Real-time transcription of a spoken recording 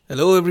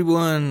Hello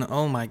everyone.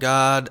 Oh my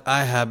god,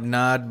 I have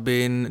not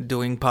been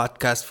doing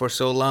podcast for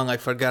so long. I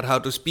forgot how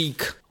to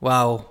speak.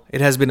 Wow,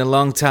 it has been a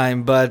long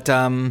time, but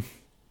I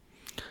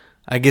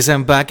guess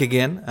I'm back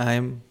again.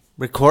 I'm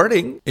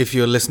recording. If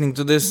you're listening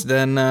to this,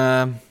 then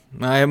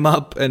I am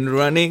up and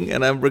running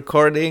and I'm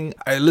recording.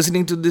 Are you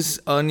listening to this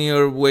on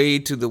your way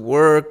to the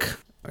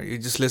work? Are you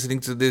just listening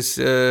to this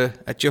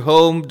at your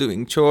home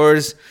doing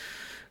chores?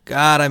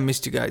 God, I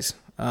missed you guys.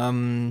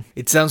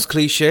 It sounds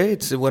cliche.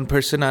 It's one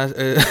person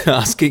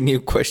asking you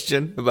a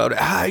question about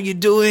how are you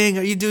doing?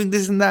 Are you doing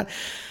this and that?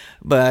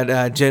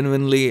 But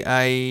genuinely,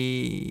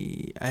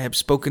 I have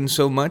spoken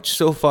so much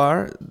so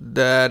far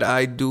that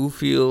I do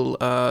feel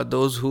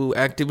those who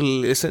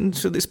actively listen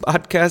to this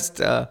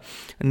podcast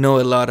know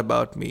a lot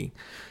about me.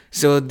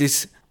 So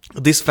this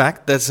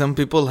fact that some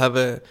people have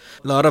a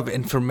lot of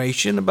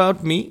information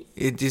about me,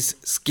 it is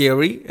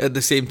scary at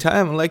the same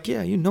time. I'm like,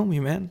 yeah, you know me,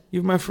 man.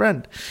 You're my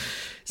friend.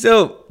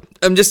 So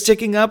I'm just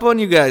checking up on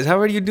you guys. How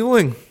are you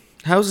doing?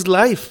 How's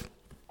life?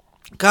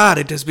 God,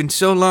 it has been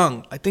so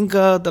long. I think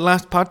the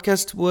last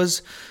podcast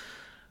was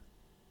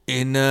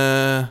in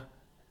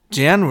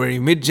January,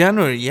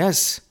 mid-January,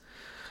 yes.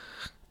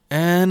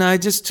 And I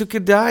just took a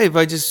dive.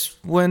 I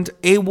just went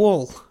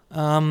AWOL.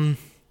 I'm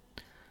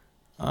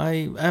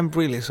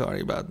really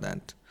sorry about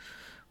that.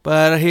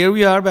 But here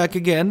we are back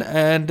again.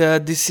 And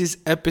this is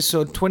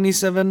episode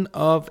 27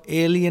 of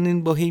Alien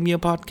in Bohemia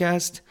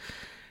podcast.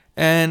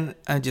 And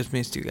I just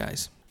missed you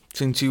guys.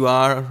 Since you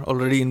are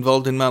already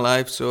involved in my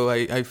life, so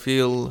I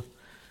feel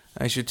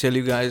I should tell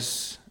you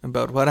guys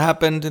about what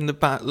happened in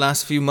the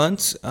last few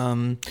months.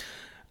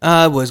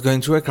 I was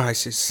going through a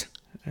crisis.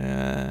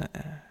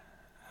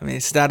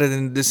 It started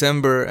in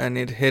December and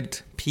it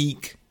hit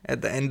peak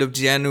at the end of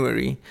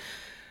January.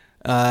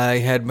 I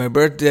had my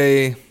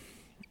birthday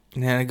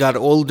and I got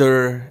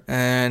older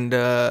and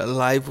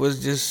life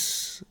was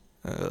just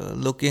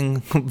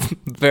looking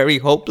very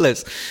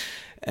hopeless.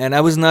 And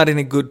I was not in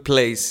a good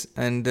place.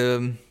 And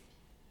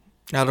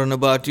I don't know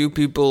about you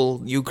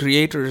people, you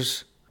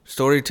creators,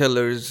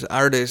 storytellers,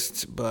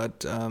 artists,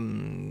 but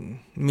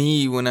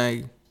me, when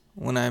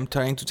I'm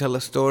trying to tell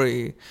a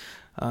story,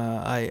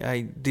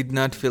 I did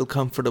not feel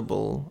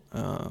comfortable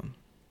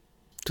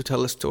to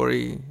tell a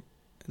story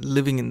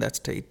living in that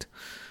state.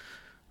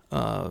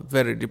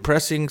 Very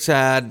depressing,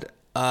 sad,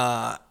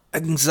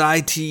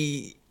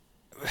 anxiety.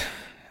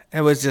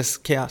 It was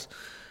just chaos.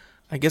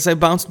 I guess I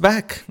bounced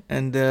back,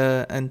 and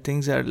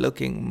things are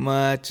looking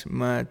much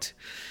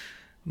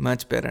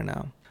better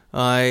now.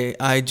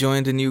 I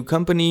joined a new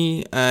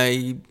company.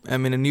 I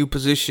am in a new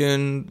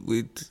position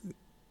with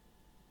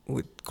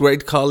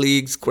great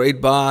colleagues,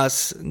 great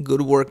boss,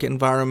 good work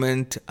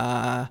environment,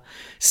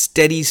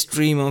 steady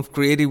stream of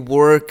creative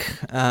work.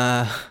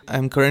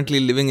 I'm currently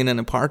living in an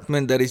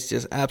apartment that is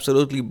just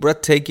absolutely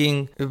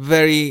breathtaking.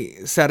 Very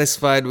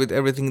satisfied with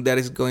everything that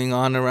is going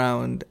on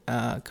around.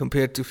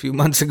 Compared to a few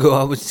months ago,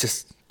 I was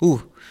just,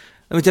 let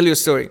me tell you a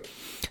story.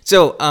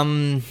 So,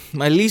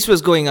 my lease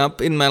was going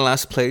up in my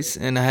last place,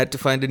 and I had to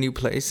find a new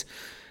place.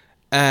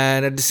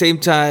 And at the same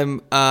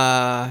time,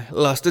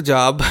 lost a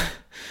job.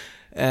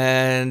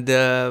 And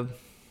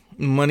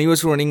money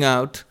was running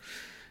out,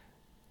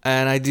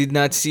 and I did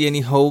not see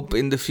any hope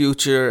in the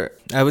future.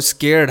 I was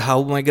scared,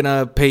 how am I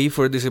gonna pay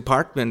for this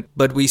apartment?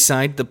 But we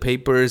signed the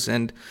papers,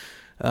 and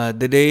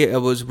the day I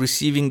was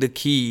receiving the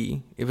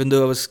key, even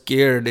though I was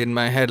scared in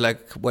my head,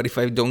 like, what if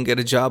I don't get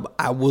a job?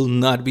 I will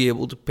not be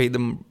able to pay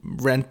the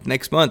rent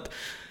next month.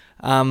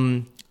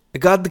 I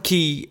got the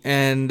key,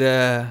 and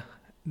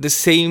the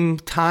same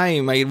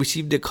time I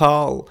received a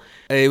call.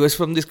 It was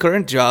from this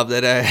current job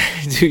that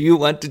do you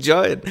want to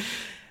join?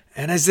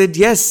 And I said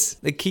yes.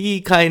 The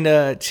key kind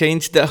of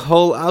changed the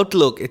whole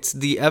outlook. It's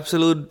the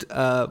absolute,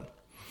 the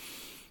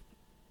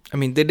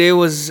day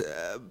was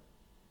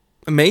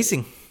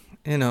amazing.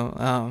 You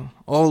know,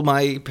 all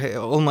my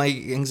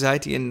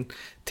anxiety and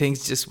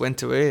things just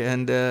went away,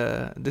 and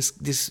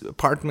this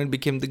apartment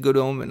became the good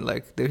omen.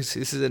 Like, this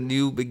is a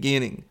new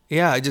beginning.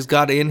 Yeah, I just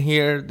got in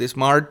here this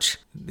March.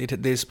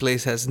 This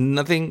place has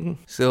nothing,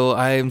 so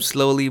I am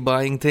slowly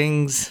buying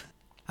things.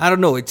 I don't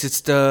know. It's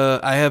just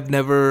I have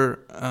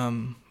never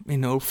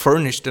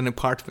furnished an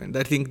apartment.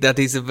 I think that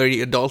is a very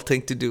adult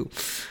thing to do.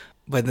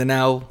 But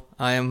now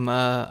I'm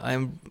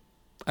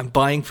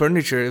buying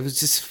furniture. It was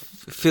just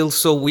feels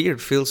so weird.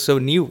 Feels so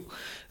new.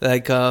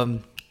 Like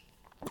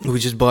we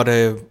just bought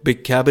a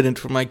big cabinet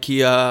from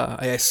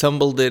IKEA. I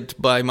assembled it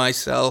by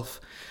myself,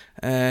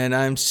 and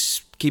I'm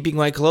keeping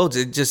my clothes.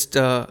 It just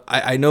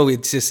I know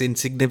it's just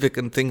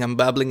insignificant thing I'm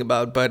babbling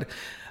about, but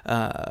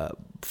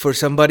for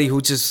somebody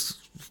who just,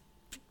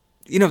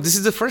 this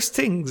is the first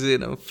things,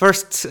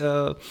 first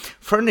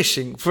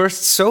furnishing,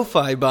 first sofa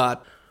I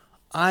bought.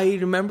 I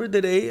remember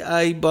the day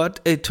I bought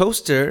a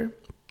toaster,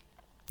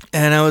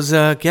 and I was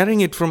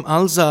carrying it from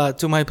Alza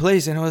to my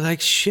place, and I was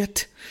like,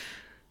 shit,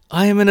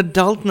 I am an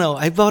adult now.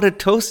 I bought a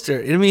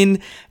toaster. I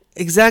mean,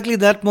 exactly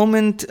that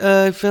moment,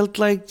 I felt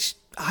like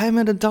I am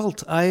an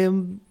adult.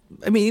 In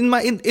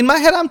my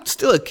head, I'm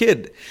still a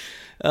kid.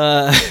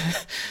 But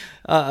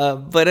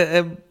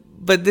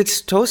but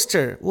this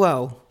toaster,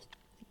 wow.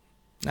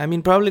 I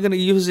mean, probably gonna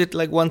use it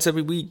like once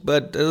every week,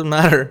 but doesn't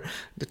matter.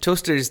 The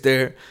toaster is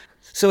there.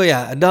 So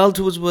yeah,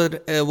 adulthood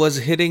was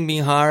hitting me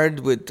hard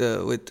with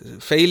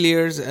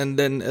failures, and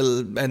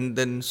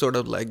then sort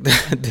of like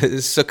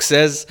the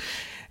success,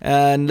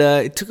 and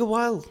it took a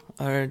while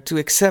to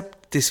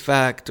accept this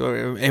fact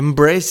or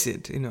embrace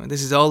it.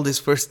 This is all this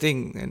first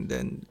thing, and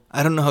then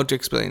I don't know how to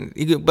explain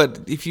it.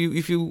 But if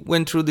you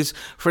went through this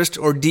first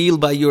ordeal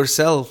by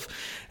yourself,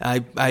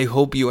 I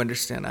hope you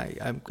understand.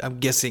 I'm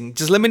guessing.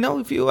 Just let me know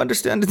if you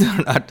understand it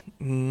or not.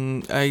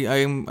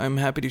 I'm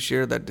happy to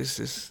share that this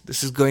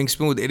is going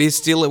smooth. It is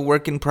still a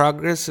work in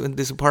progress in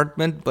this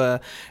apartment,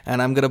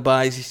 and I'm gonna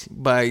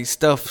buy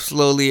stuff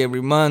slowly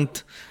every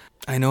month.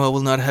 I know I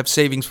will not have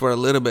savings for a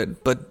little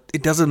bit, but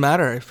it doesn't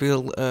matter. I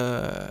feel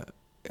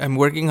I'm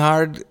working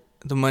hard.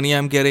 The money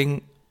I'm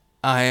getting,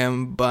 I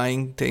am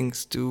buying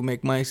things to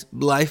make my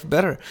life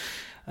better.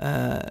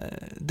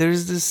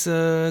 There's this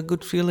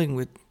good feeling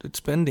with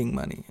spending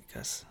money, I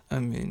guess. I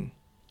mean,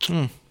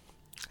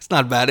 it's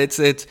not bad. It's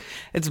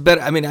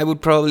better. I mean, I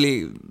would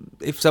probably,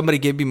 if somebody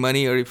gave me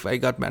money or if I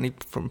got money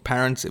from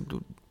parents, it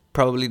would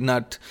probably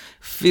not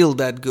feel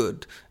that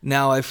good.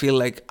 Now I feel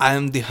like I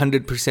am the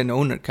 100%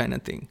 owner kind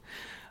of thing.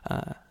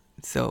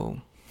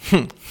 So,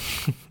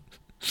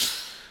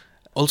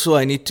 also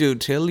I need to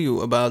tell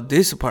you about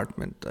this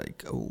apartment.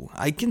 Like,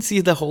 I can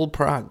see the whole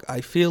Prague.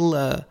 I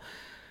feel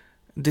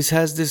this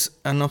has this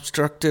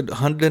unobstructed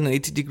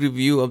 180-degree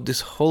view of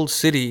this whole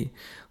city.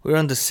 We're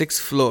on the 6th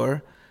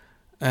floor.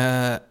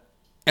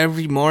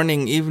 Every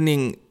morning,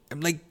 evening,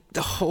 like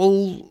the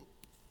whole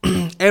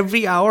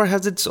every hour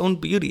has its own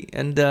beauty,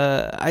 and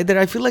either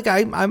I feel like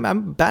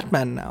I'm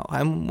Batman now.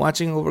 I'm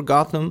watching over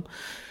Gotham,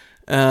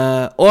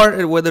 or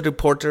a weather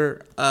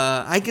reporter.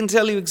 I can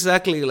tell you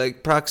exactly,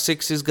 like Prague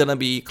 6 is gonna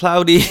be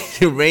cloudy,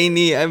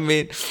 rainy. I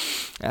mean,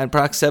 and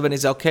Prague 7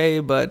 is okay,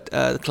 but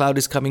the cloud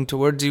is coming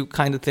towards you,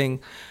 kind of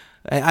thing.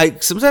 I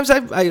sometimes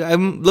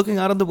I'm looking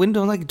out of the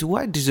window, like, do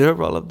I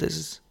deserve all of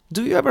this?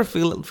 Do you ever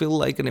feel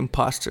like an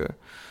imposter?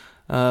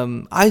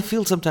 I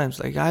feel sometimes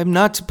like I'm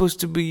not supposed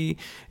to be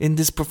in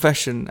this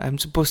profession. I'm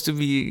supposed to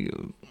be,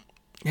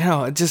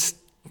 just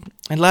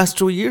in the last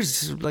 2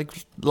 years, like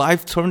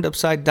life turned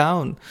upside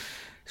down.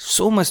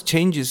 So much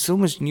changes, so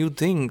much new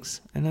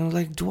things. And I'm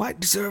like, do I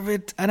deserve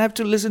it? And I have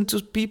to listen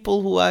to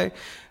people who I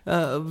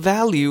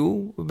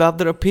value about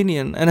their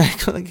opinion. And I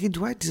go like, hey,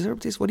 do I deserve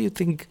this? What do you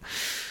think?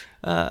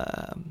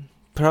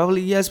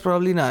 Probably yes,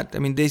 probably not. I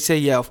mean, they say,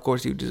 yeah, of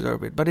course you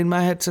deserve it. But in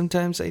my head,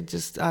 sometimes I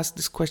just ask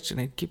this question.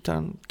 I keep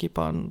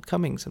on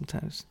coming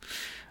sometimes.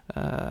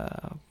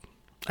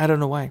 I don't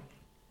know why.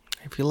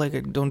 I feel like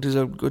I don't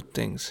deserve good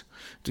things.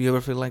 Do you ever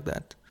feel like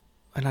that?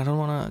 And I don't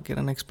want to get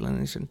an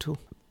explanation too.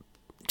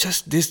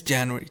 Just this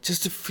January,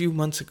 just a few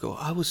months ago,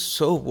 I was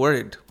so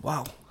worried.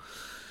 Wow.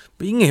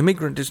 Being an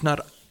immigrant is not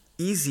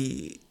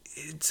easy.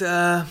 It's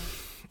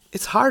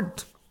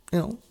hard.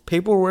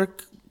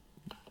 Paperwork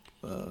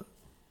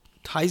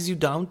ties you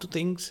down to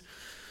things.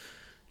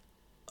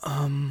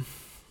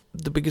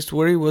 The biggest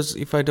worry was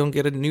if I don't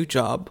get a new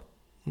job,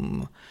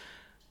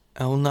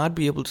 I will not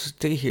be able to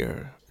stay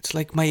here. It's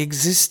like my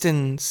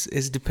existence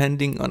is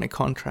depending on a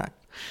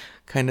contract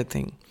kind of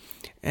thing.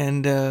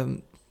 And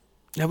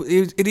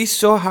it is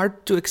so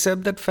hard to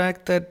accept that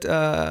fact that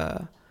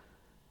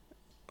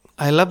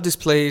I love this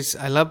place.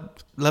 I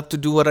love to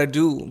do what I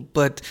do,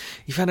 but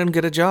if I don't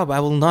get a job, I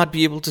will not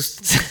be able to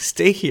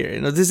stay here.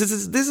 This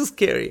is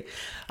scary.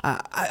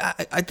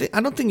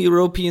 I don't think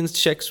Europeans,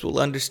 Czechs will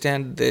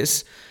understand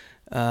this,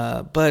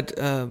 but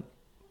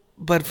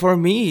for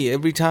me,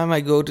 every time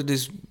I go to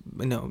this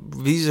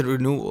visa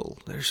renewal,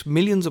 there's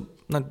millions of,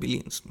 not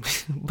billions,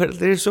 but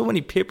there's so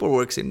many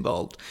paperworks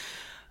involved.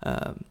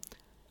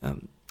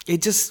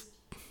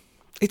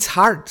 It's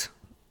hard,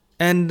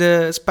 and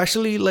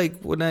especially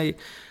like when I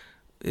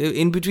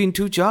in between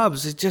two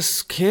jobs, it's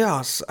just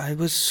chaos. I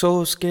was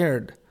so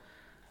scared.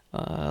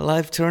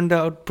 Life turned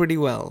out pretty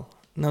well.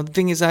 Now the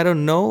thing is, I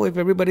don't know if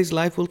everybody's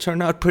life will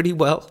turn out pretty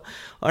well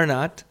or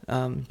not,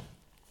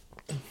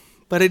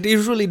 but it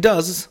usually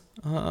does.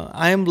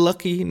 I am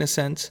lucky in a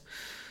sense,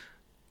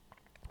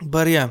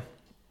 but yeah,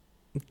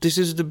 this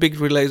is the big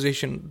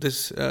realization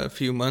this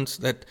few months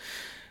that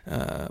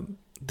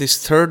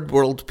this third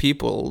world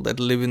people that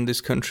live in this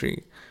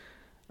country,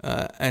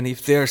 and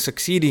if they're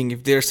succeeding,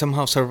 if they're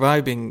somehow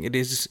surviving, it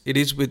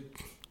is with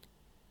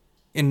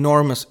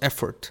enormous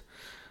effort.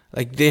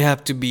 Like they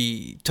have to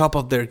be top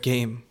of their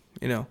game,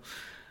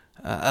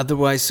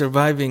 otherwise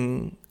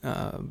surviving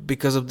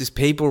because of this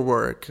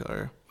paperwork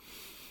or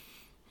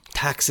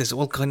taxes,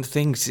 all kind of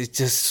things, it's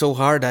just so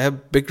hard. I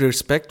have big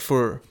respect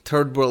for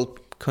third world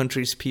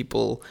countries,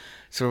 people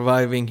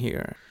surviving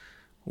here.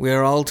 We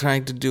are all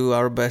trying to do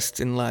our best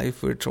in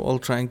life. We're all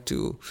trying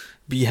to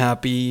be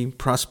happy,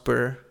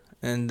 prosper,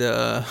 and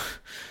I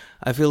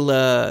feel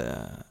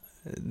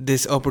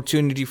this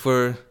opportunity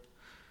for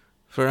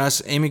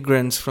us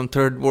immigrants from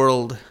third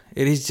world,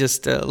 it is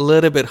just a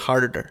little bit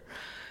harder.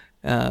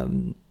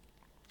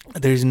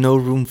 There is no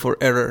room for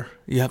error.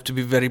 You have to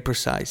be very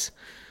precise.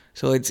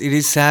 So it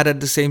is sad at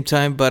the same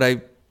time, but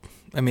I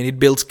mean, it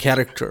builds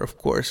character, of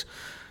course.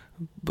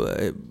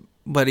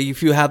 But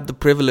if you have the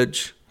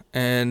privilege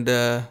and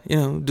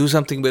do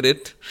something with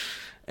it,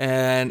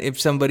 and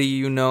if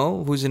somebody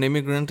who's an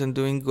immigrant and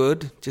doing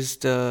good,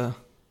 just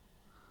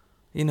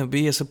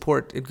be a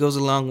support. It goes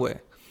a long way.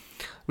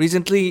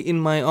 Recently, in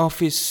my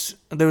office,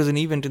 there was an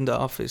event in the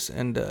office,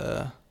 and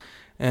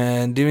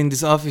during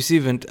this office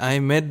event, I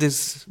met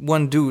this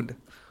one dude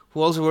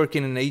who also worked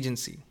in an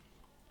agency.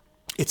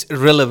 It's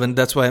irrelevant.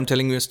 That's why I'm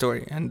telling you a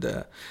story. And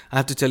I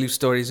have to tell you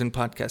stories in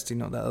podcast,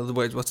 that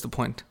otherwise what's the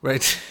point,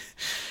 right?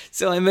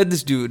 So I met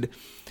this dude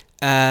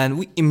and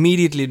we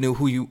immediately knew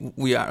who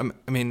we are.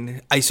 I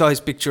mean, I saw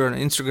his picture on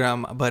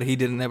Instagram, but he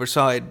never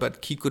saw it,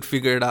 but he could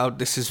figure it out.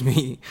 This is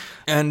me.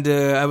 And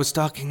I was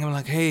talking. I'm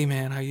like, hey,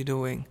 man, how you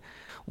doing?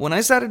 When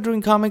I started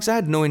doing comics, I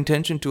had no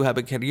intention to have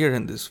a career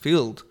in this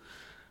field.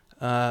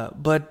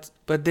 But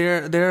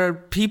there are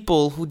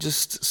people who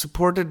just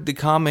supported the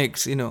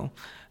comics,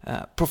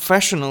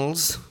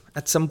 professionals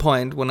at some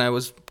point when I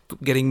was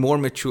getting more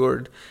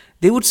matured.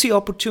 They would see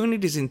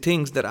opportunities in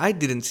things that I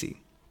didn't see.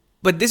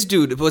 But this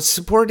dude was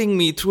supporting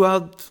me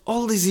throughout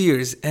all these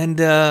years.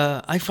 And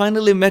I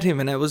finally met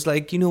him and I was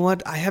like, you know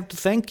what? I have to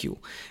thank you.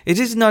 It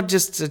is not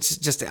just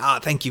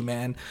thank you,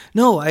 man.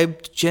 No, I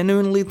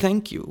genuinely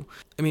thank you.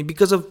 I mean,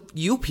 because of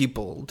you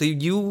people,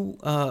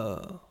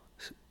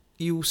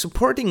 you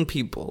supporting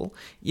people,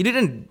 you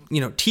didn't,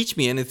 teach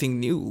me anything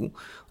new.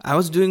 I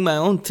was doing my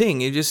own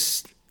thing. You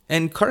just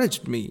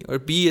encouraged me or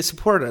be a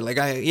supporter. Like,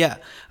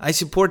 I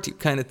support you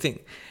kind of thing.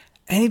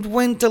 And it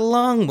went a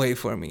long way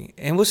for me.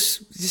 And it was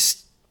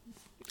just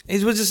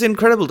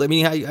incredible. I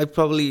mean, I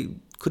probably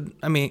could,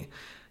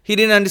 he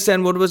didn't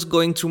understand what was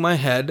going through my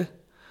head,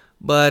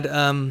 but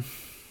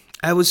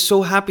I was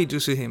so happy to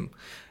see him.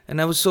 And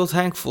I was so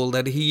thankful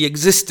that he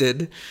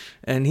existed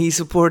and he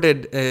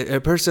supported a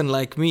person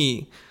like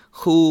me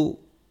who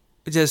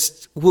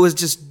was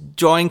just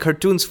drawing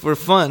cartoons for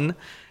fun,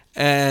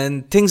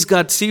 and things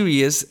got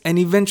serious, and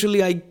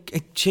eventually I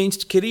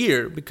changed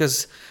career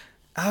because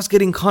I was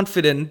getting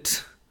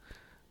confident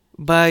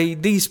by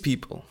these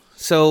people.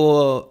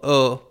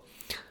 So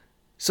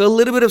a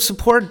little bit of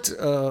support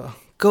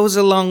goes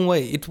a long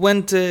way. It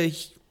went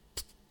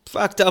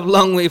fucked up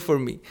long way for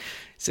me.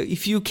 So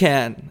if you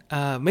can,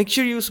 make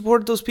sure you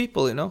support those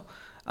people.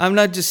 I'm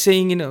not just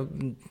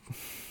saying,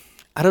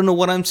 I don't know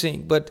what I'm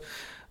saying, but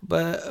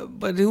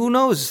who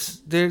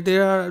knows?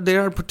 There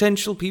are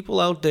potential people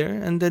out there,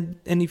 and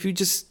if you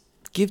just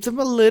give them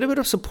a little bit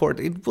of support,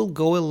 it will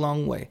go a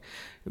long way.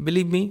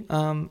 Believe me,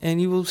 and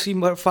you will see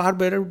far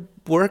better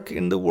work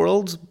in the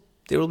world.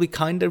 There will be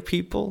kinder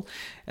people,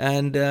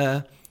 and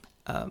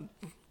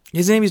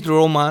his name is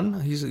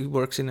Roman. He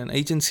works in an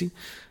agency,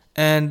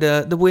 and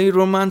the way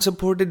Roman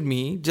supported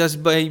me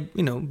just by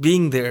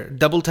being there,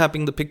 double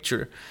tapping the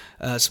picture,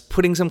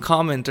 putting some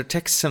comment or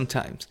text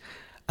sometimes.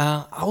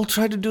 I'll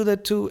try to do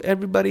that to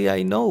everybody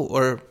I know,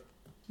 or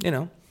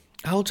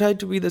I'll try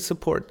to be the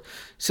support.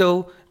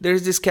 So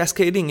there's this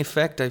cascading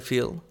effect, I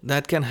feel,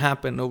 that can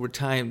happen over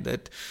time,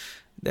 that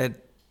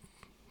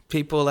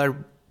people are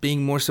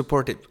being more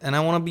supportive. And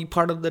I want to be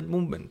part of that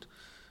movement.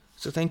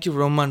 So thank you,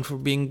 Roman, for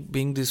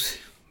being this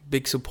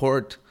big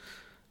support.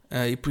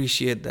 I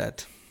appreciate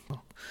that.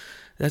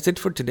 That's it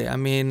for today. I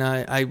mean,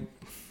 I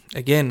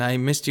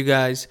missed you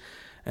guys,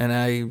 and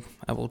I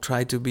will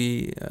try to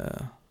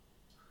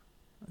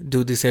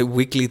do this a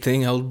weekly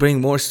thing. I'll bring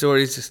more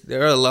stories.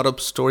 There are a lot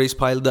of stories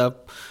piled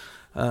up,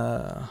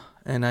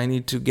 and I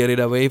need to get it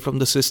away from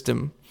the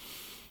system.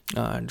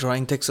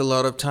 Drawing takes a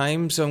lot of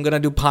time, so I'm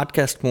gonna do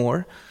podcast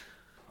more.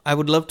 I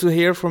would love to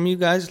hear from you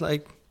guys.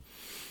 Like,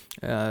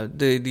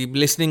 the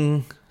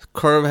listening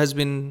curve has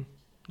been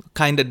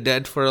kind of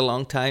dead for a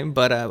long time,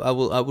 but I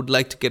would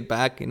like to get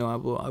back. I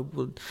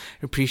would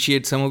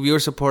appreciate some of your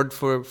support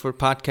for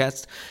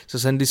podcasts. So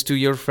send this to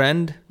your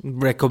friend,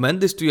 recommend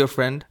this to your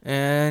friend,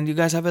 and you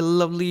guys have a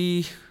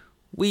lovely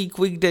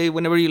weekday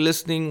whenever you're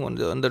listening on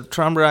the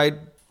tram ride,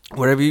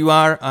 wherever you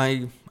are.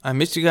 I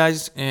miss you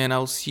guys, and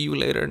I'll see you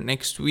later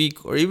next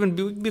week or even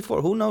week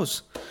before. Who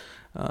knows?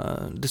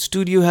 The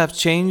studio have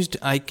changed.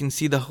 I can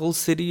see the whole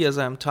city as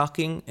I'm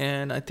talking,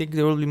 and I think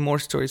there will be more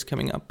stories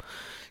coming up.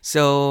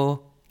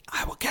 So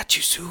I will catch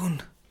you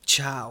soon.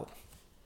 Ciao.